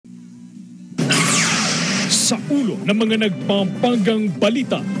sa ulo ng mga nagpapanggang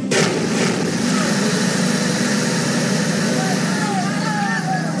balita.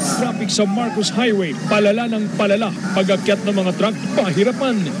 Traffic sa Marcos Highway, palala ng palala, pag-akyat ng mga truck,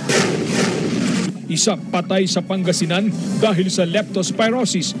 pahirapan. Isa patay sa Pangasinan dahil sa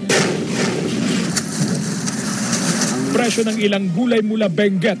leptospirosis. Presyo ng ilang gulay mula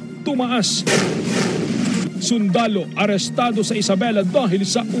Benguet, tumaas. Sundalo arestado sa Isabela dahil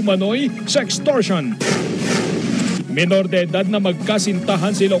sa umano'y sextortion. Menor de edad na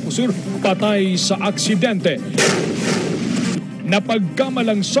magkasintahan sa Ilocos Sur, patay sa aksidente.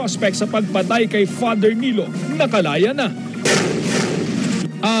 Napagkamalang suspect sa pagpatay kay Father Nilo, nakalaya na.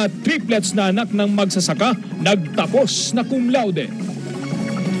 At triplets na anak ng magsasaka, nagtapos na cum laude.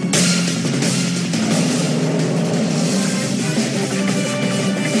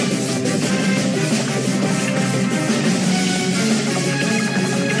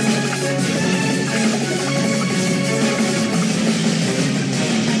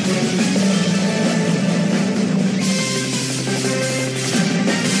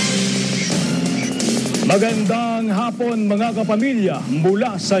 Magandang hapon mga kapamilya,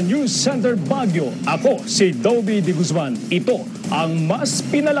 mula sa News Center Baguio. Ako si Dobie De Guzman. Ito ang mas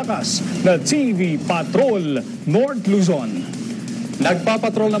pinalakas na TV Patrol North Luzon.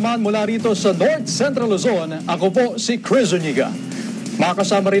 Nagpapatrol naman mula rito sa North Central Luzon, ako po si Cris Zuniga.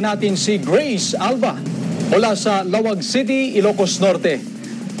 Makasama rin natin si Grace Alba mula sa Laoag City, Ilocos Norte.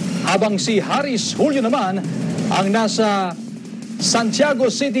 Habang si Haris Julio naman ang nasa Santiago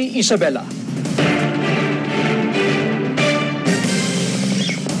City, Isabela.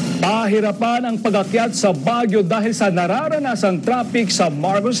 Pahirapan ang pag-akyat sa Baguio dahil sa nararanasang traffic sa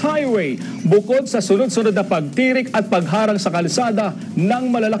Marcos Highway. Bukod sa sunod-sunod na pagtirik at pagharang sa kalsada ng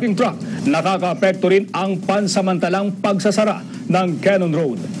malalaking truck, nakakaapekto rin ang pansamantalang pagsasara ng Cannon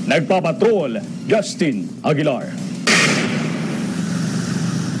Road. Nagpapatrol, Justin Aguilar.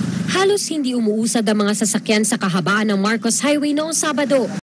 Halos hindi umuusad ang mga sasakyan sa kahabaan ng Marcos Highway noong Sabado.